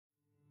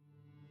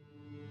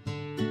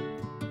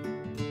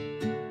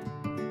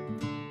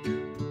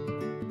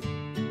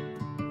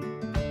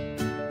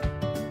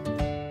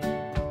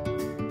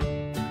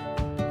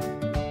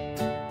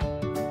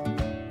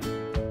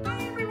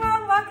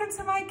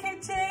welcome to my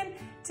kitchen.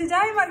 Today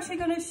I'm actually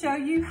going to show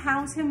you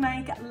how to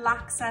make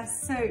laksa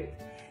soup.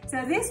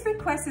 So this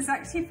request is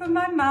actually from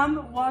my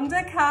mum,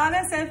 Wanda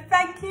Carter, so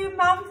thank you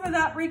mum for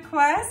that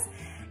request.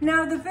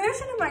 Now the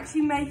version I'm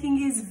actually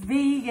making is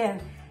vegan.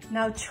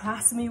 Now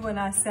trust me when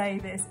I say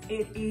this,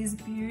 it is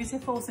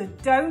beautiful, so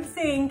don't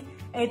think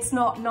it's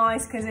not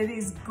nice because it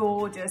is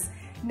gorgeous.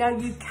 Now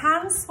you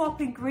can swap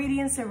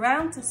ingredients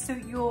around to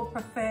suit your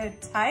preferred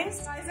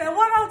taste. So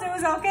what I'll do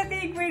is I'll get the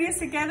ingredients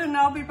together and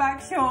I'll be back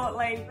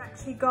shortly. I've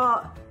actually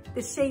got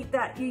the sheet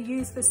that you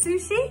use for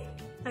sushi.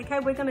 Okay,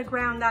 we're gonna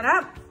ground that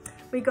up.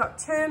 We got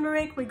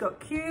turmeric, we got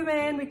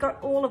cumin, we got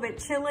all of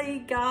it,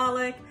 chili,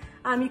 garlic.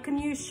 You can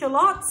use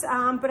shallots,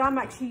 but I'm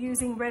actually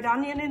using red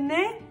onion in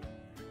there.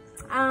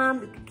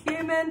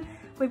 Cumin,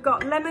 we've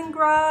got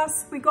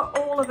lemongrass, we've got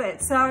all of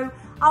it. So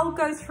I'll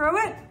go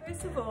through it.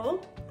 First of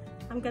all,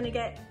 I'm going to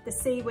get the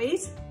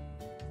seaweed.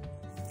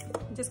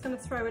 I'm just going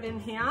to throw it in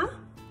here.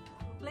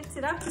 Blitz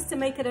it up just to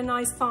make it a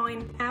nice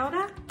fine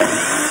powder.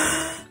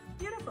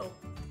 Beautiful.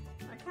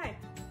 Okay,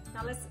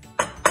 now let's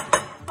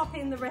pop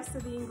in the rest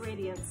of the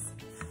ingredients.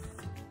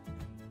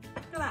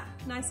 Look at that,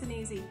 nice and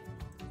easy.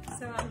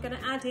 So I'm going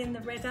to add in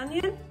the red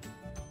onion.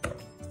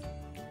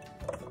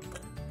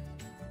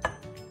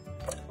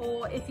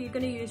 Or if you're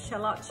going to use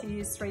shallots, you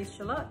use 3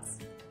 shallots.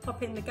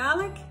 Pop in the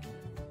garlic.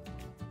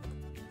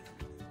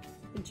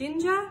 The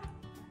ginger,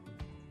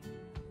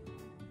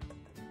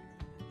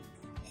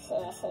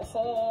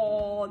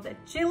 the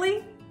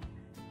chili,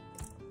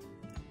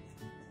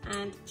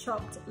 and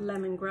chopped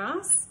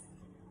lemongrass,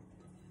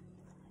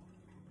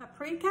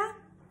 paprika,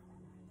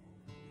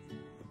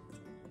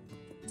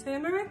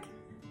 turmeric,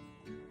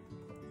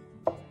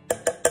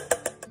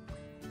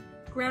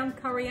 ground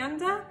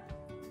coriander,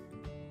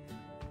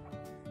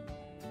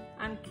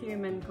 and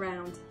cumin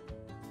ground.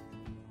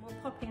 We'll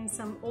pop in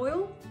some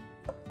oil.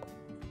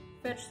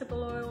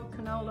 Vegetable oil,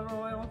 canola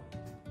oil.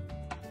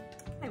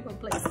 Okay, we'll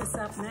blitz this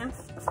up now.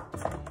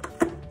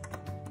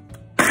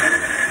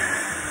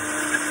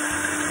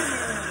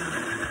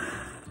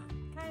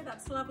 Okay,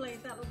 that's lovely.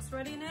 That looks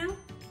ready now.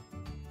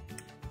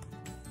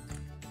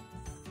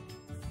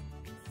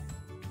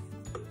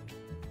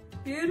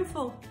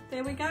 Beautiful.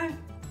 There we go.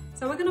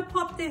 So we're going to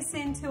pop this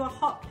into a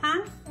hot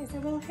pan. Okay, so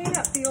we'll heat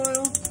up the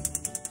oil.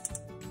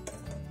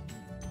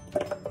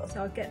 So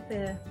I'll get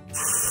the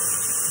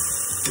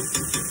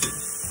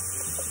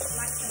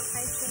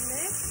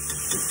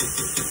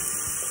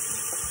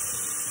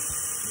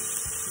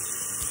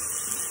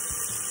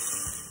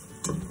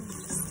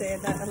stir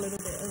that a little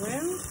bit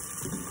around.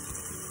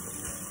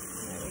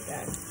 There we go.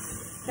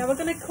 Now we're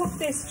going to cook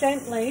this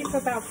gently for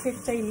about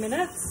 15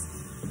 minutes.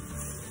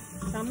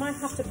 So I might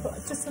have to put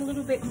just a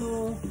little bit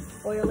more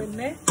oil in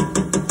there.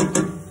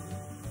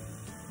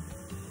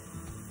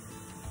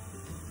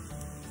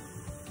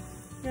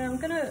 Now I'm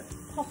going to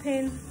pop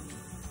in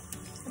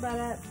about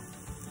a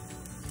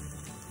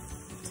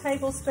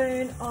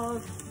tablespoon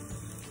of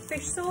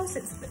fish sauce.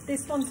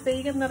 This one's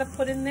vegan that I've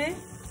put in there.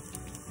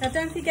 Now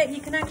don't forget,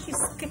 you can actually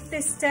skip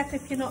this step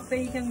if you're not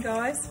vegan,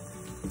 guys.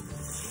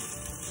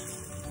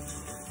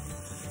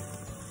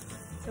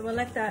 So we'll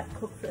let that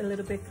cook for a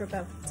little bit for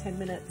about 10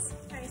 minutes.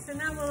 Okay, so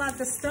now we'll add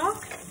the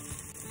stock.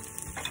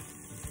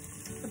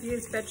 I've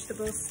used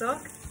vegetable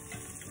stock.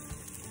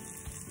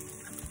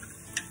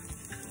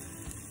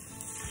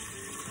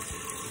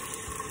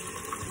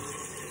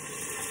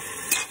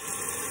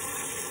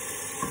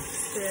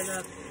 Stir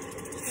that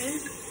in.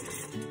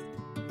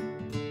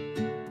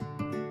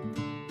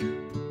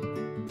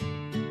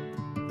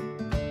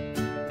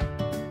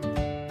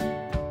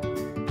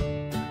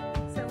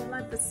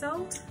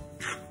 Salt.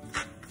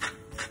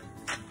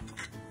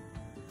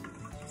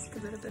 Just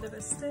give it a bit of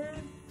a stir.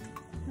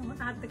 And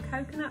we'll add the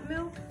coconut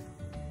milk.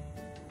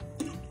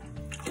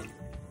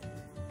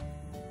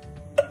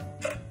 So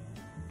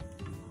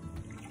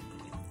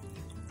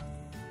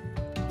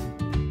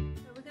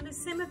we're going to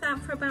simmer that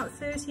for about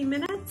 30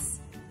 minutes.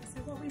 So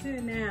what we do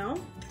now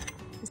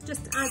is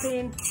just add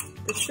in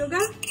the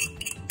sugar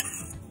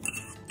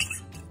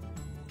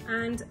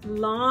and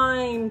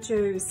lime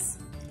juice.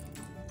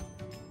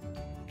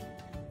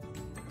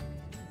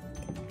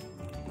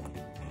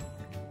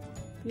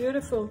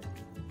 Beautiful.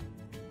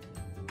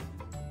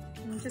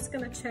 I'm just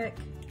going to check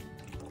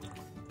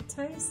the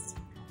taste.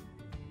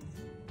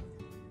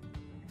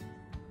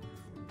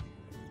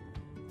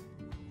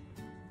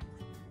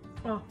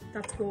 Oh,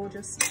 that's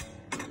gorgeous.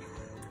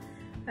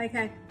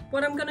 Okay,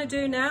 what I'm going to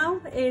do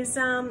now is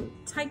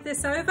take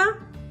this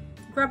over,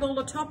 grab all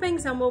the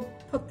toppings, and we'll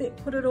put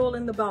it all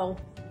in the bowl.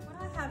 What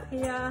I have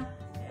here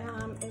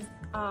is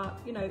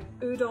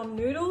udon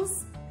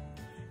noodles.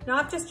 Now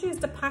I've just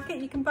used a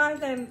packet. You can buy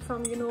them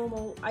from your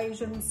normal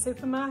Asian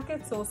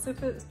supermarkets or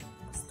super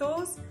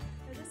stores.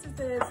 So this is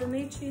the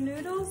vermicelli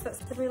noodles. That's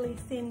the really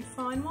thin,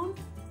 fine one.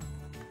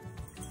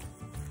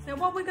 Now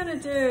what we're going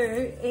to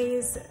do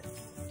is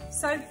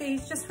soak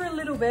these just for a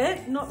little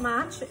bit, not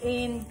much,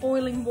 in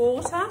boiling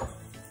water,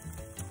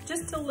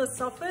 just till they're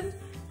softened.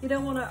 You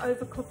don't want to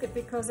overcook it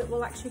because it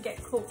will actually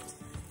get cooked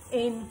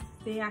in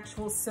the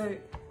actual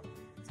soup.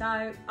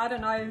 So I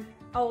don't know,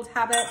 old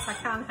habits, I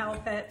can't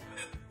help it.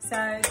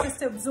 So just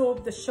to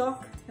absorb the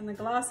shock in the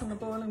glass and the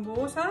boiling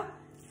water.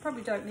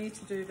 Probably don't need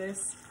to do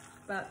this,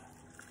 but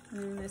I'm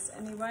doing this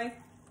anyway.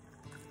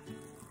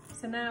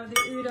 So now the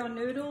udon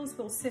noodles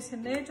will sit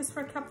in there just for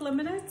a couple of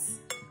minutes.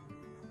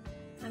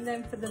 And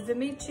then for the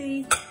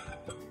vermicelli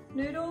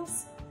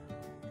noodles,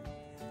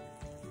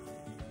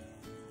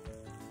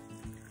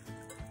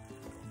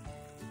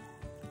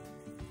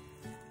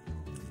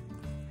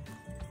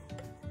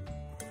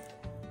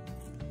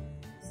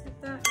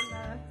 sit that in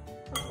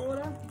the hot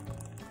water.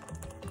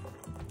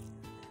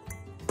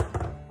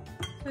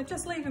 So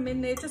just leave them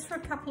in there just for a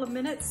couple of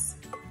minutes,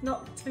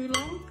 not too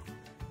long,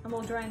 and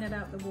we'll drain it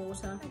out the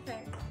water.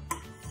 Okay,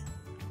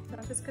 so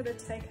I'm just going to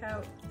take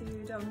out the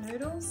udon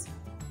noodles.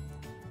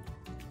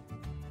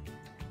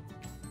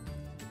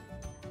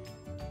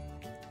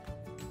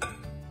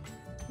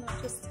 And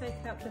I'll just take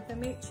out the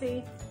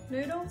vermicelli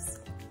noodles.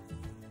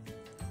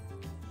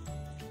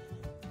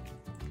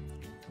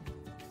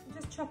 I'm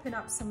just chopping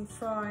up some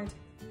fried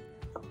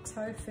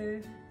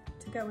tofu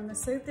to go in the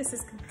soup. This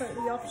is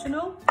completely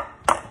optional.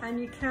 And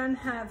you can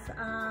have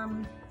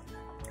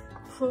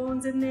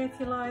prawns in there if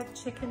you like,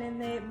 chicken in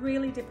there. It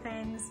really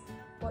depends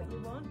what you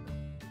want.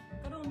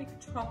 I've got all my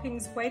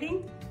toppings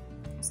waiting.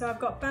 So I've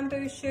got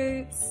bamboo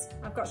shoots,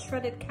 I've got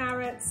shredded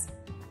carrots,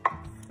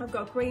 I've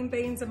got green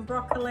beans and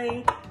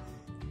broccoli,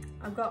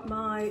 I've got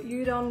my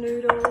udon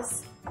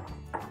noodles,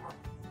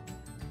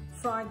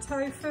 fried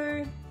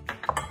tofu,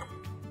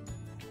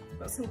 I've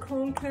got some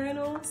corn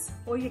kernels,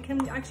 or you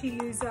can actually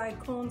use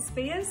corn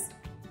spears.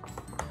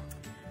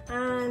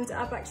 And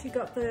I've actually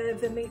got the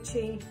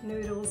vermicelli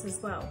noodles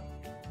as well.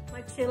 My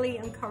chili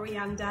and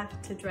coriander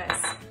to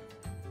dress.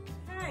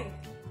 Okay,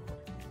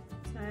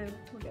 so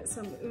we'll get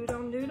some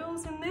udon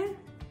noodles in there.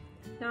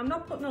 Now I'm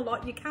not putting a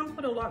lot, you can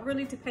put a lot,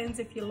 really depends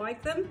if you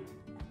like them.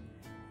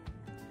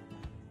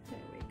 There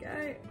we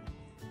go.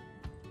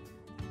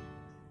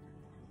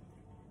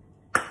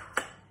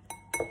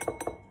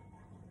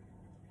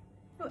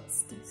 Oh,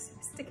 it's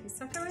sticky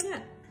sucker in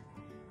it.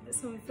 Get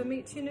some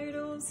vermicelli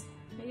noodles.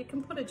 You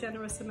can put a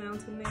generous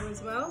amount in there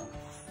as well,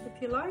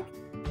 if you like.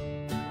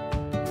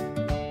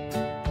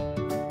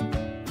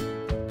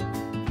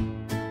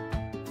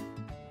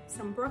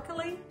 Some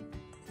broccoli.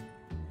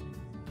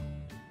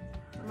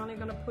 I'm only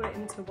going to put it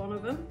into one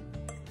of them.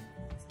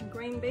 Some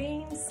green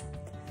beans.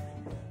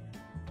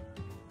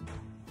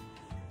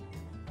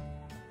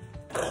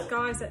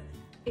 Guys are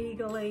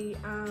eagerly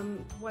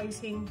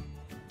waiting.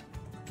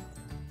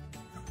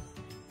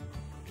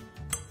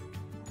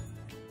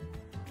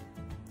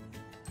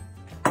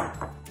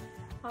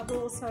 I've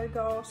also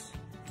got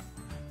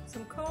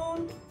some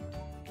corn,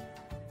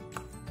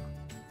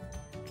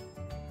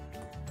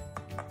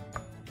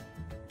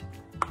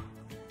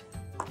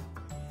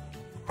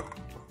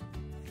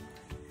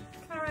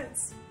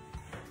 carrots,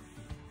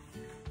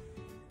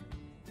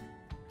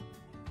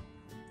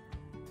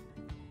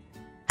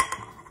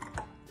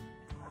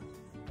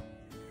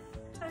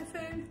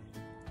 tofu,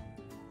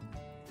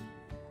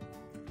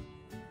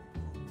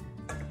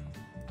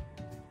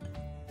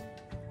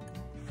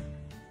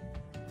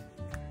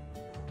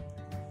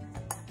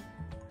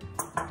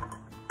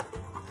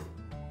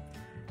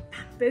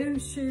 bamboo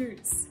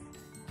shoots.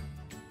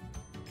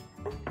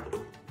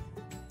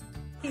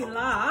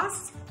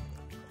 Last,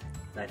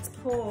 let's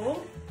pour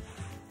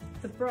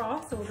the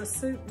broth or the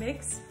soup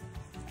mix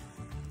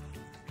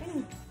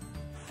in.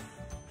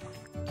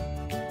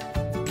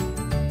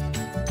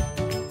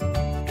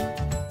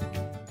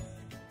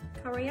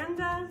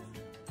 Coriander,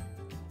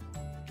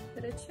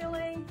 bit of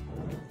chili.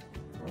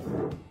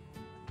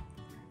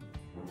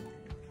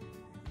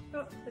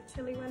 Oh, the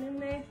chili went in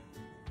there.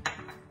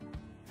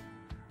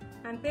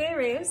 And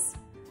there is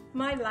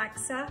my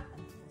laksa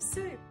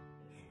soup.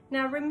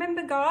 Now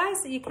remember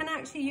guys, that you can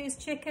actually use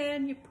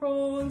chicken, your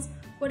prawns,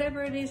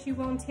 whatever it is you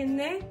want in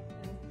there.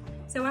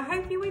 So I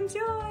hope you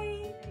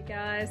enjoy. Hey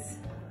guys,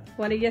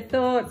 what are your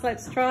thoughts?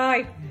 Let's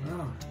try.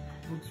 Wow,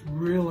 looks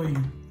really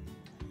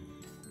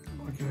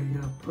like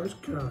a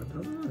postcard,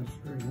 doesn't it? It's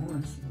very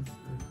nice.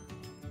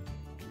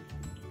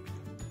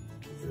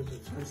 There's a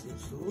taste of the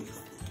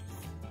sauce.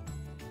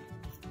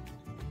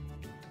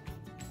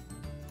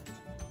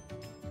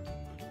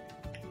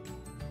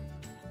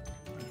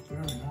 It's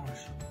very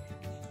nice.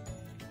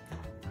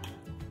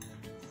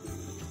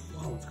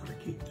 Oh, it's got a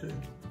kick too.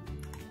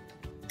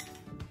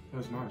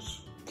 That's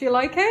nice. Do you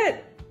like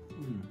it?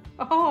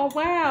 Oh,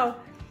 wow.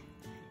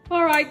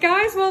 All right,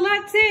 guys, well,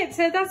 that's it.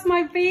 So that's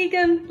my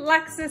vegan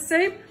laksa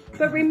soup.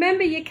 But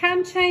remember, you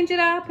can change it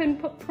up and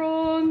put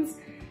prawns,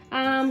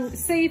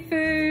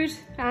 seafood,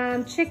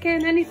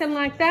 chicken, anything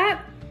like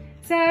that.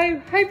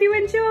 So hope you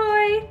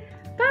enjoy.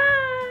 Bye.